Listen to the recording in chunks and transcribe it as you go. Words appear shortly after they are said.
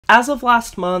As of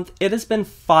last month, it has been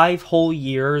 5 whole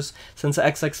years since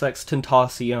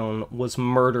XXXTentacion was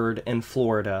murdered in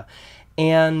Florida.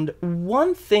 And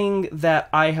one thing that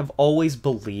I have always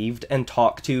believed and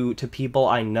talked to people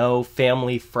I know,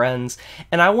 family, friends,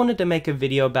 and I wanted to make a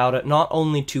video about it not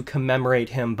only to commemorate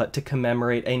him, but to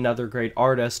commemorate another great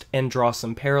artist and draw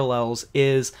some parallels,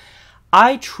 is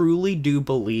I truly do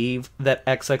believe that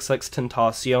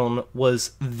XXXTentacion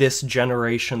was this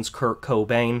generation's Kurt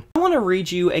Cobain. I want to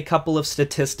read you a couple of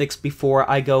statistics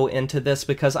before I go into this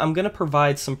because I'm going to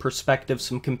provide some perspective,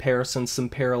 some comparisons, some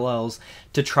parallels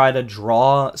to try to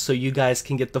draw so you guys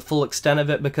can get the full extent of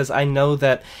it, because I know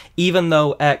that even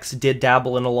though X did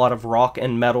dabble in a lot of rock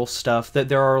and metal stuff, that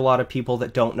there are a lot of people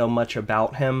that don't know much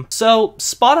about him. So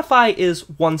Spotify is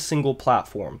one single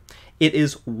platform. It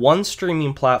is one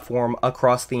streaming platform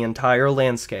across the entire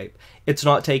landscape. It's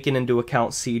not taken into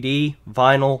account CD,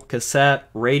 vinyl, cassette,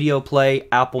 radio play,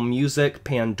 Apple Music,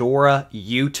 Pandora,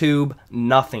 YouTube,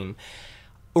 nothing.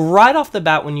 Right off the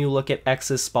bat when you look at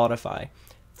X's Spotify,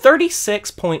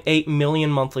 36.8 million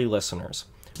monthly listeners.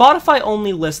 Spotify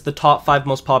only lists the top 5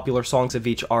 most popular songs of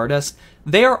each artist.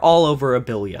 They are all over 1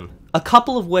 billion. A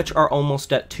couple of which are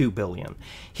almost at 2 billion.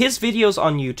 His videos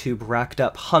on YouTube racked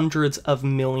up hundreds of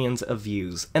millions of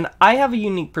views, and I have a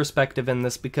unique perspective in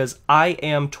this because I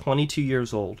am 22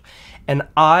 years old, and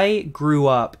I grew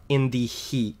up in the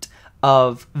heat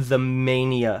of the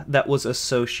mania that was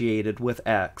associated with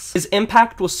X. His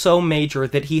impact was so major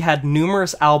that he had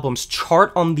numerous albums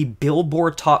chart on the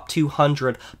Billboard Top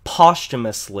 200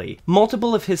 posthumously.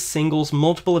 Multiple of his singles,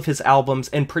 multiple of his albums,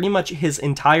 and pretty much his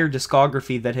entire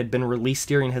discography that had been released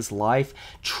during his life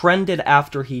trended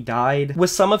after he died, with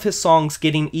some of his songs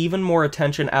getting even more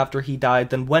attention after he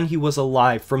died than when he was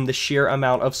alive from the sheer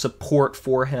amount of support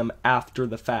for him after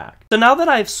the fact. So now that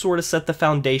I've sort of set the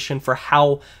foundation for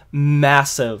how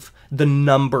massive the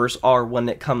numbers are when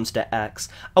it comes to X,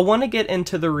 I want to get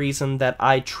into the reason that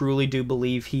I truly do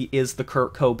believe he is the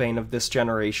Kurt Cobain of this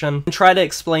generation, and try to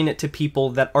explain it to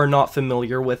people that are not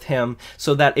familiar with him,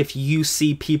 so that if you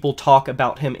see people talk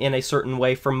about him in a certain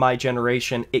way from my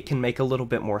generation, it can make a little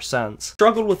bit more sense.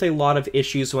 Struggled with a lot of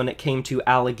issues when it came to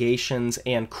allegations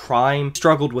and crime,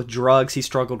 struggled with drugs, he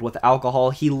struggled with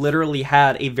alcohol. He literally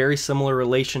had a very similar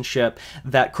relationship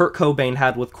that Kurt Cobain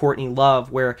had with Courtney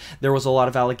Love, where there was a lot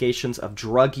of allegations of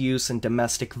drug use and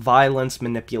domestic violence,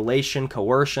 manipulation,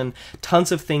 coercion,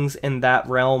 tons of things in that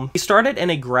realm. He started in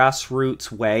a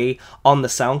grassroots way on the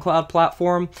SoundCloud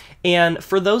platform, and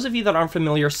for those of you that aren't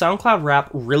familiar, SoundCloud rap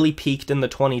really peaked in the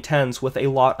 2010s with a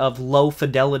lot of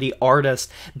low-fidelity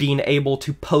artists being able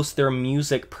to post their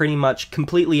music pretty much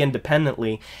completely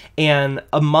independently, and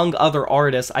among other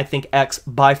artists, I think X,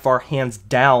 by far, hands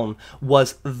down,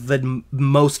 was the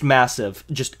most massive,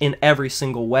 just in every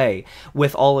single way,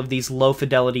 with all of these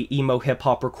low-fidelity emo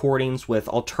hip-hop recordings with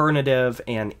alternative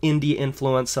and indie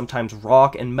influence, sometimes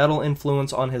rock and metal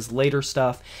influence on his later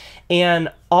stuff. And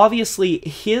obviously,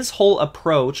 his whole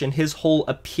approach and his whole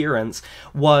appearance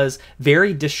was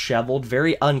very disheveled,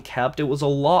 very unkempt. It was a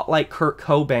lot like Kurt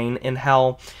Cobain in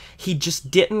how he just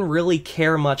didn't really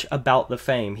care much about the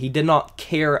fame. He did not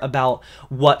care about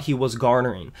what he was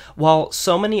garnering. While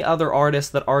so many other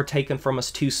artists that are taken from us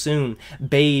too soon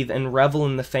bathe and revel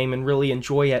in the fame and really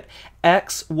enjoy it,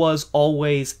 X was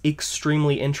always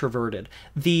extremely introverted.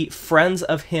 The friends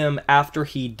of him after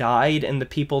he died and the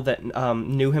people that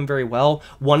knew him very well,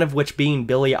 one of which being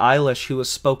Billie Eilish, who has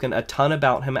spoken a ton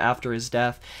about him after his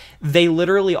death, they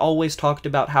literally always talked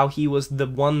about how he was the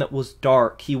one that was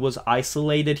dark. He was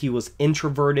isolated, he was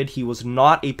introverted, he was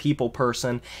not a people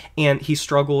person, and he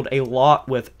struggled a lot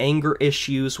with anger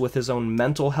issues, with his own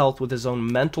mental health, with his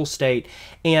own mental state,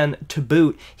 and to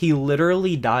boot, he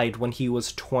literally died when he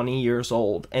was 20 years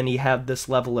old, and he had this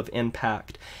level of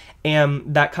impact.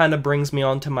 And that kind of brings me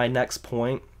on to my next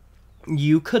point.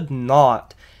 You could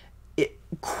not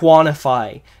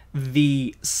quantify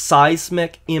the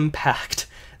seismic impact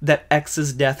that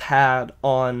X's death had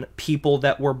on people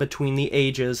that were between the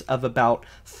ages of about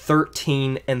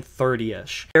 13 and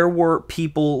 30-ish. There were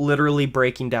people literally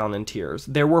breaking down in tears.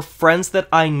 There were friends that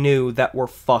I knew that were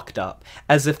fucked up,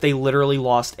 as if they literally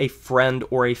lost a friend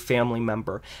or a family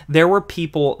member. There were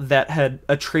people that had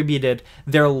attributed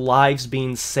their lives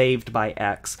being saved by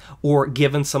X, or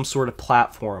given some sort of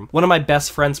platform. One of my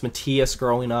best friends, Matthias,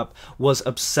 growing up, was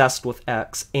obsessed with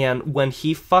X, and when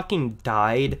he fucking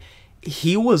died,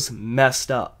 he was messed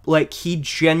up. Like, he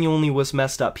genuinely was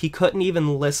messed up. He couldn't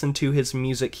even listen to his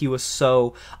music. He was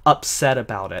so upset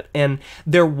about it. And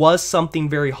there was something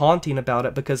very haunting about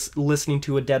it, because listening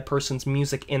to a dead person's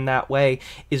music in that way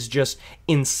is just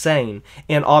insane.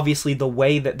 And obviously the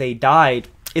way that they died,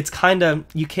 it's kind of,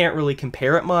 you can't really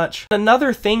compare it much.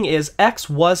 Another thing is X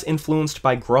was influenced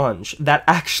by grunge. That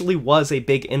actually was a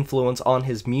big influence on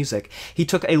his music. He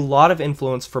took a lot of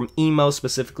influence from emo,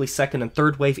 specifically second and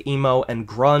third wave emo, and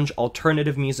grunge,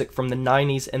 alternative music from the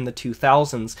 90s and the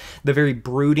 2000s. The very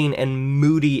brooding and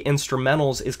moody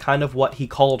instrumentals is kind of what he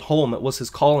called home. It was his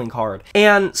calling card.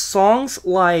 And songs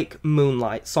like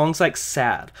Moonlight, songs like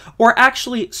Sad, or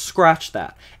actually, scratch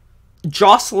that,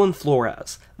 Jocelyn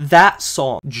Flores, that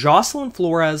song, Jocelyn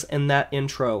Flores and that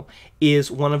intro is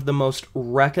one of the most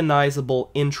recognizable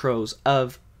intros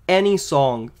of any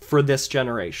song for this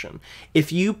generation.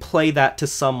 If you play that to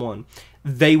someone,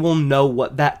 they will know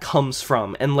what that comes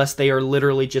from, unless they are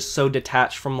literally just so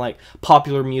detached from like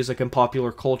popular music and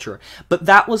popular culture. But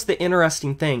that was the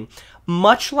interesting thing.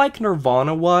 Much like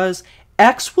Nirvana was,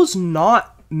 X was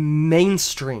not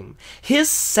mainstream. His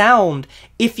sound,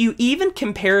 if you even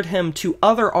compared him to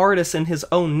other artists in his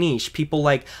own niche, people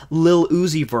like Lil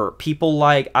Uzi Vert, people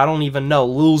like, I don't even know,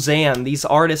 Lil Xan, these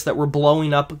artists that were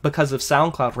blowing up because of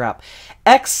SoundCloud rap,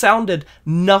 X sounded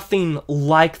nothing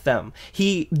like them.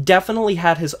 He definitely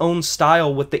had his own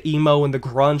style with the emo and the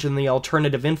grunge and the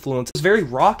alternative influence. It was very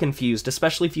rock infused,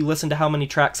 especially if you listen to how many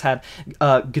tracks had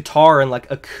guitar and like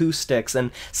acoustics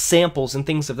and samples and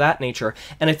things of that nature.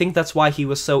 And I think that's why he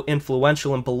was so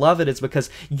influential and beloved, is because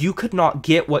you could not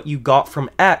get what you got from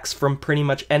X from pretty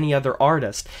much any other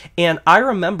artist. And I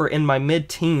remember in my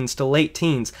mid-teens to late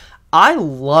teens, I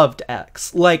loved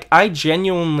X. Like, I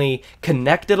genuinely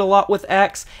connected a lot with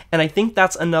X, and I think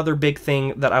that's another big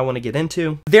thing that I want to get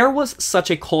into. There was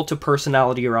such a cult of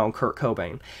personality around Kurt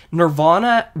Cobain.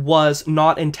 Nirvana was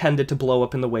not intended to blow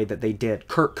up in the way that they did.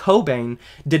 Kurt Cobain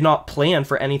did not plan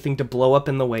for anything to blow up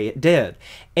in the way it did.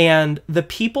 And the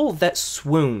people that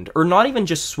swooned, or not even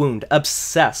just swooned,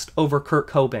 obsessed over Kurt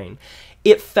Cobain,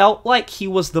 it felt like he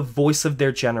was the voice of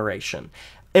their generation,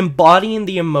 embodying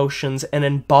the emotions and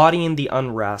embodying the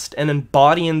unrest and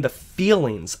embodying the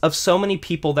feelings of so many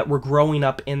people that were growing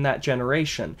up in that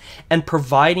generation, and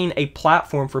providing a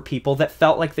platform for people that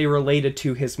felt like they related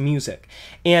to his music.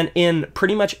 And in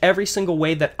pretty much every single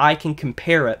way that I can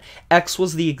compare it, X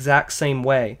was the exact same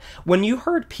way. When you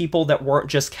heard people that weren't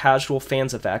just casual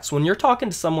fans of X, when you're talking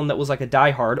to someone that was like a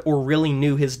diehard or really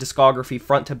knew his discography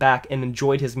front to back and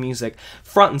enjoyed his music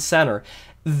front and center,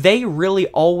 they really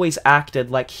always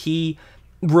acted like he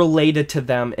related to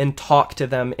them and talked to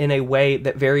them in a way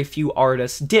that very few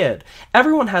artists did.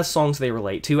 Everyone has songs they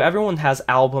relate to, everyone has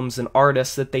albums and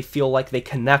artists that they feel like they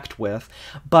connect with,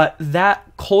 but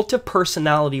that cult of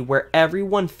personality where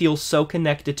everyone feels so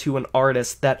connected to an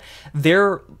artist that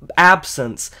their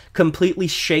absence completely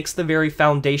shakes the very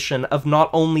foundation of not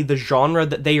only the genre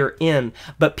that they are in,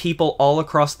 but people all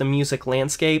across the music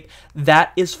landscape,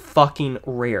 that is fucking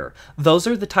rare. Those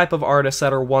are the type of artists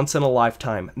that are once in a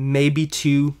lifetime, maybe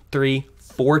 2, 3,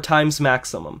 4 times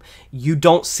maximum. You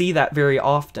don't see that very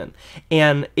often.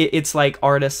 And it's like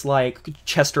artists like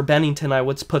Chester Bennington, I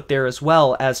would put there as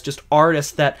well, as just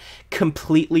artists that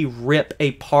completely rip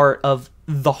a part of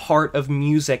the heart of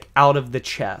music out of the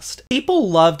chest. People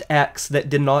loved X that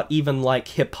did not even like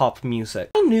hip-hop music.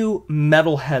 I knew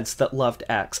metalheads that loved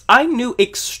X. I knew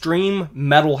extreme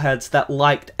metalheads that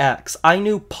liked X. I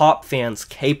knew pop fans,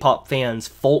 K-pop fans,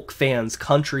 folk fans,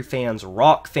 country fans,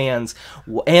 rock fans,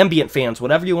 ambient fans,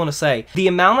 whatever you want to say. The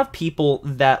amount of people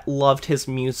that loved his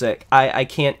music, I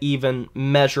can't even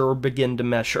measure or begin to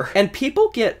measure. And people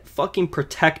get fucking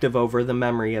protective over the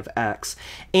memory of X.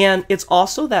 And it's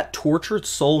also that tortured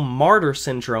soul martyr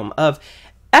syndrome of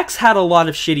X had a lot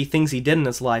of shitty things he did in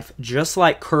his life, just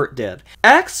like Kurt did.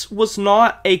 X was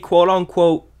not a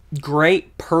quote-unquote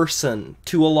great person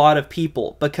to a lot of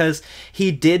people, because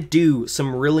he did do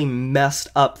some really messed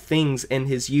up things in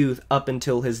his youth up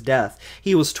until his death.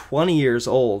 He was 20 years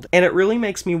old, and it really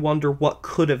makes me wonder what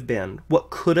could have been,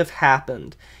 what could have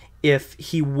happened if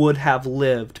he would have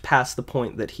lived past the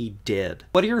point that he did.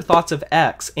 What are your thoughts of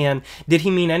X, and did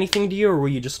he mean anything to you, or were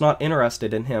you just not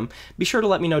interested in him? Be sure to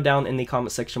let me know down in the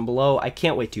comment section below. I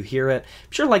can't wait to hear it.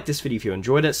 Be sure to like this video if you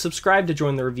enjoyed it, subscribe to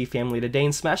join the review family today,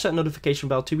 and smash that notification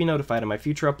bell to be notified of my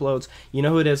future uploads. You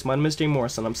know who it is, my name is Jay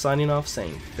Morrison. I'm signing off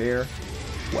saying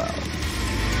farewell.